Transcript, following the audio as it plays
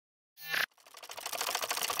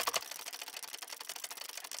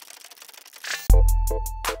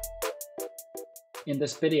In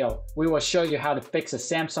this video, we will show you how to fix a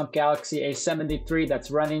Samsung Galaxy A73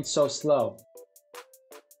 that's running so slow.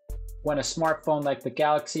 When a smartphone like the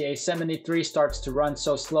Galaxy A73 starts to run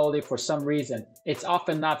so slowly for some reason, it's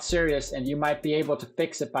often not serious and you might be able to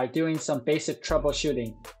fix it by doing some basic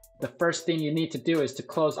troubleshooting. The first thing you need to do is to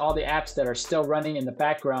close all the apps that are still running in the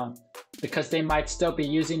background, because they might still be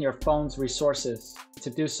using your phone's resources.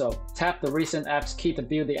 To do so, tap the Recent Apps key to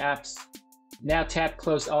view the apps. Now tap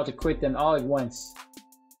Close All to quit them all at once.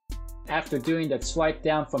 After doing that, swipe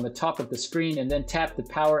down from the top of the screen and then tap the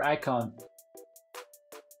power icon.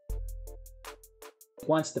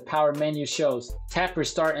 Once the power menu shows, tap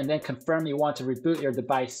Restart and then confirm you want to reboot your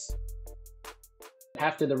device.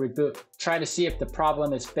 After the reboot, try to see if the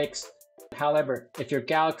problem is fixed. However, if your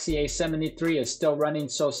Galaxy A73 is still running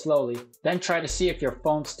so slowly, then try to see if your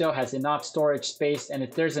phone still has enough storage space and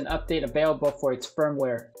if there's an update available for its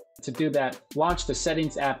firmware. To do that, launch the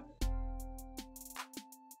Settings app.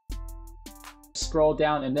 Scroll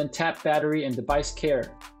down and then tap Battery and Device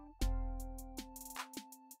Care.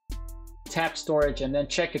 Tap Storage and then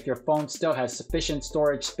check if your phone still has sufficient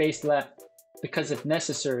storage space left. Because if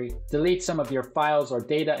necessary, delete some of your files or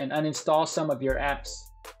data and uninstall some of your apps.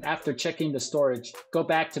 After checking the storage, go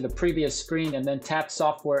back to the previous screen and then tap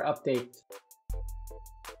Software Update.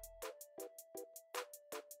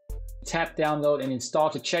 Tap Download and Install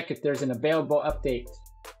to check if there's an available update.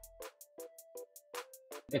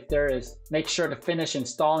 If there is, make sure to finish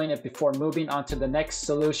installing it before moving on to the next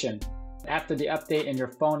solution. After the update and your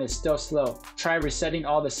phone is still slow, try resetting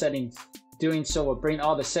all the settings. Doing so will bring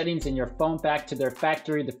all the settings in your phone back to their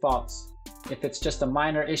factory defaults. If it's just a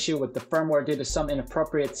minor issue with the firmware due to some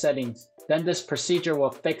inappropriate settings, then this procedure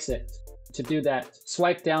will fix it. To do that,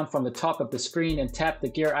 swipe down from the top of the screen and tap the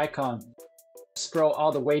gear icon. Scroll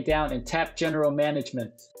all the way down and tap General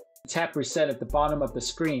Management. Tap Reset at the bottom of the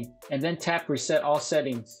screen, and then tap Reset All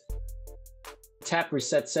Settings. Tap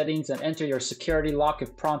Reset Settings and enter your security lock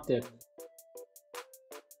if prompted.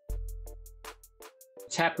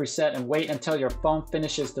 Tap Reset and wait until your phone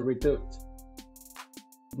finishes the reboot.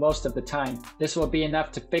 Most of the time, this will be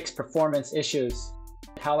enough to fix performance issues.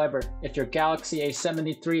 However, if your Galaxy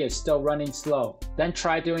A73 is still running slow, then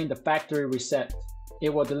try doing the factory reset.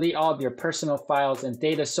 It will delete all of your personal files and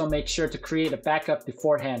data, so make sure to create a backup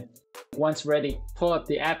beforehand. Once ready, pull up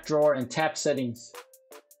the app drawer and tap Settings.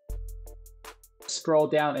 Scroll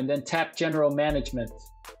down and then tap General Management.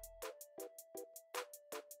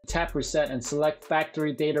 Tap Reset and select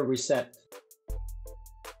Factory Data Reset.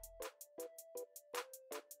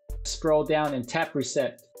 Scroll down and tap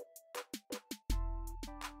Reset.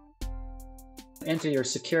 Enter your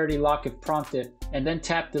security lock if prompted, and then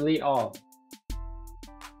tap Delete All.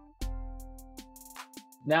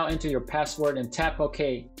 Now enter your password and tap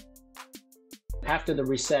OK. After the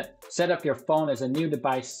reset, set up your phone as a new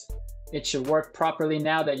device. It should work properly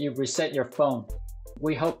now that you've reset your phone.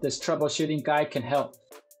 We hope this troubleshooting guide can help.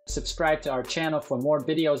 Subscribe to our channel for more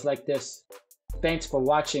videos like this. Thanks for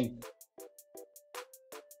watching.